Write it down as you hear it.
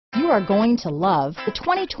are going to love the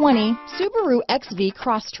 2020 Subaru XV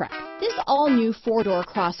Crosstrek. This all-new four-door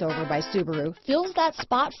crossover by Subaru fills that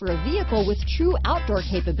spot for a vehicle with true outdoor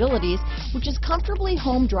capabilities, which is comfortably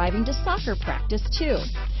home driving to soccer practice too.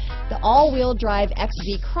 The all-wheel drive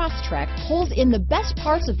XV Crosstrek pulls in the best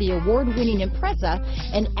parts of the award-winning Impreza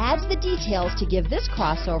and adds the details to give this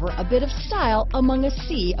crossover a bit of style among a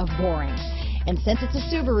sea of boring. And since it's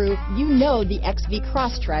a Subaru, you know the XV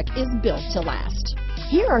Crosstrek is built to last.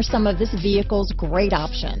 Here are some of this vehicle's great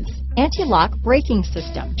options: anti-lock braking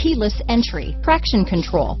system, keyless entry, traction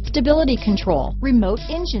control, stability control, remote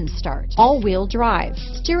engine start, all-wheel drive,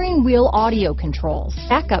 steering wheel audio controls,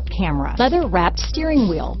 backup camera, leather-wrapped steering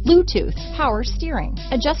wheel, Bluetooth, power steering,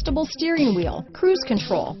 adjustable steering wheel, cruise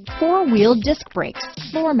control, four-wheel disc brakes,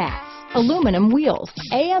 floor mats, aluminum wheels,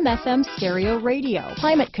 AM/FM stereo radio,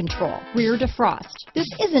 climate control, rear defrost. This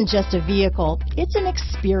isn't just a vehicle, it's an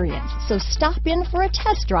experience, so stop in for a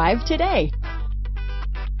test drive today.